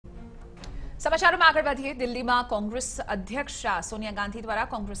समाचारों में आगे बढ़ीए। दिल्ली में कांग्रेस अध्यक्ष सोनिया गांधी द्वारा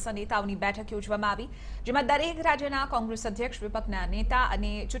कांग्रेस नेताओं बैठक योजવામાં આવી, જેમાં દરેક રાજ્યના कांग्रेस अध्यक्ष विपक्षના नेता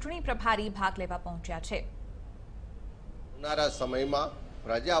અને ચૂંટણી પ્રભારી ભાગ લેવા પહોંચ્યા છે। આવનારા સમયમાં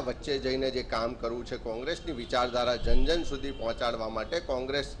પ્રજા વચ્ચે જઈને જે કામ કરવું છે, કોંગ્રેસની વિચારધારા જન સુધી પહોંચાડવા માટે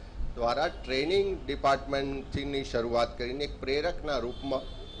કોંગ્રેસ દ્વારા ટ્રેનિંગ ડિપાર્ટમેન્ટની શરૂઆત કરીને એક પ્રેરકના રૂપમાં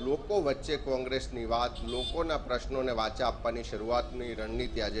લોકો વચ્ચે કોંગ્રેસની વાત, લોકોના પ્રશ્નોને વાચા આપવાની શરૂઆતની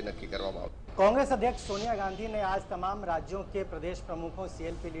રણનીતિ આજે નક્કી કરવામાં આવી। कांग्रेस अध्यक्ष सोनिया गांधी ने आज तमाम राज्यों के प्रदेश प्रमुखों,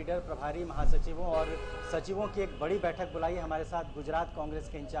 सीएलपी लीडर, प्रभारी महासचिवों और सचिवों की एक बड़ी बैठक बुलाई। हमारे साथ गुजरात कांग्रेस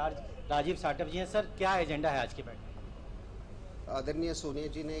के इंचार्ज राजीव साटव जी हैं। सर, क्या एजेंडा है आज की बैठक? आदरणीय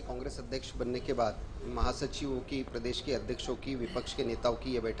सोनिया जी ने कांग्रेस अध्यक्ष बनने के बाद महासचिवों की, प्रदेश के अध्यक्षों की, विपक्ष के नेताओं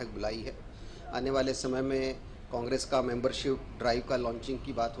की यह बैठक बुलाई है। आने वाले समय में कांग्रेस का मेंबरशिप ड्राइव का लॉन्चिंग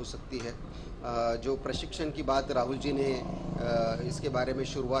की बात हो सकती है। जो प्रशिक्षण की बात राहुल जी ने इसके बारे में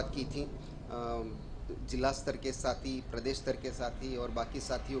शुरुआत की थी, जिला स्तर के साथी, प्रदेश स्तर के साथी और बाकी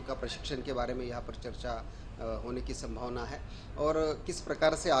साथियों का प्रशिक्षण के बारे में यहाँ पर चर्चा होने की संभावना है। और किस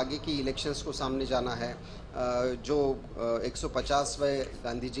प्रकार से आगे की इलेक्शंस को सामने जाना है, जो 150वें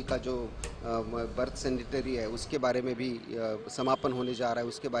गांधी जी का जो बर्थ सेंटेनरी है उसके बारे में भी समापन होने जा रहा है,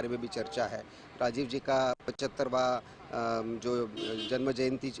 उसके बारे में भी चर्चा है। राजीव जी का 75वां जो जन्म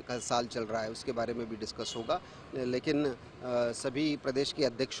जयंती का साल चल रहा है उसके बारे में भी डिस्कस होगा। लेकिन सभी प्रदेश के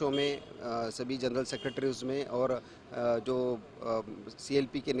अध्यक्षों में, सभी जनरल सेक्रेटरीज में और जो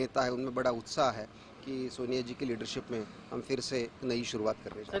सीएलपी के नेता है उनमें बड़ा उत्साह है कि सोनिया जी की लीडरशिप में हम फिर से नई शुरुआत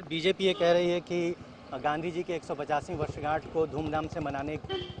कर रहे हैं। सर, बीजेपी ये कह रही है कि गांधी जी के 150वीं वर्षगांठ को धूमधाम से मनाने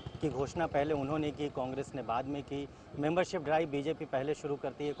की घोषणा पहले उन्होंने की, कांग्रेस ने बाद में की। मेंबरशिप ड्राइव बीजेपी पहले शुरू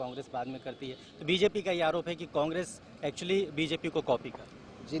करती है, कांग्रेस बाद में करती है। तो बीजेपी का ये आरोप है कि कांग्रेस एक्चुअली बीजेपी को कॉपी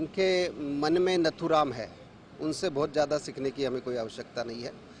कर। जिनके मन में नथुराम है उनसे बहुत ज़्यादा सीखने की हमें कोई आवश्यकता नहीं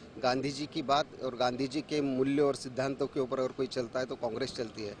है। गांधी जी की बात और गांधी जी के मूल्य और सिद्धांतों के ऊपर अगर कोई चलता है तो कांग्रेस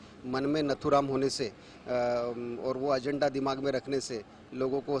चलती है। मन में नथुराम होने से और वो एजेंडा दिमाग में रखने से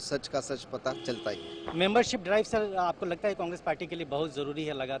लोगों को सच का सच पता चलता ही। मेंबरशिप ड्राइव सर, आपको लगता है कांग्रेस पार्टी के लिए बहुत ज़रूरी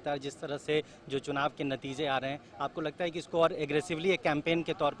है? लगातार जिस तरह से जो चुनाव के नतीजे आ रहे हैं, आपको लगता है कि इसको और एग्रेसिवली एक कैंपेन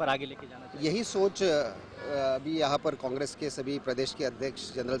के तौर पर आगे लेके जाना चाहिए? यही सोच अभी यहाँ पर कांग्रेस के सभी प्रदेश के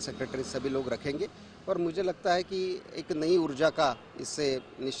अध्यक्ष, जनरल सेक्रेटरी सभी लोग रखेंगे और मुझे लगता है कि एक नई ऊर्जा का इससे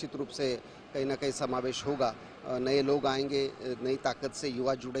निश्चित रूप से कहीं ना कहीं समावेश होगा। नए लोग आएंगे, नई ताकत से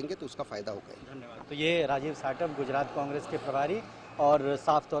युवा जुड़ेंगे तो उसका फायदा होगा। धन्यवाद। तो ये राजीव साटव, गुजरात कांग्रेस के प्रभारी, और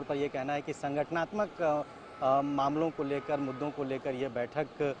साफ तौर पर ये कहना है कि संगठनात्मक मामलों को लेकर, मुद्दों को लेकर ये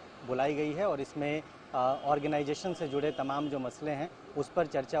बैठक बुलाई गई है और इसमें ऑर्गेनाइजेशन से जुड़े तमाम जो मसले हैं उस पर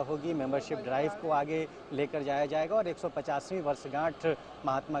चर्चा होगी। मेंबरशिप ड्राइव को आगे लेकर जाया जाएगा और 150वीं वर्षगांठ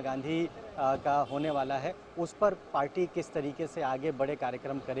महात्मा गांधी का होने वाला है, उस पर पार्टी किस तरीके से आगे बड़े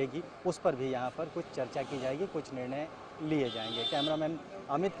कार्यक्रम करेगी उस पर भी यहाँ पर कुछ चर्चा की जाएगी, कुछ निर्णय लिए जाएंगे। कैमरामैन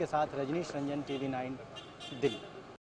अमित के साथ रजनीश रंजन, TV9 दिल्ली।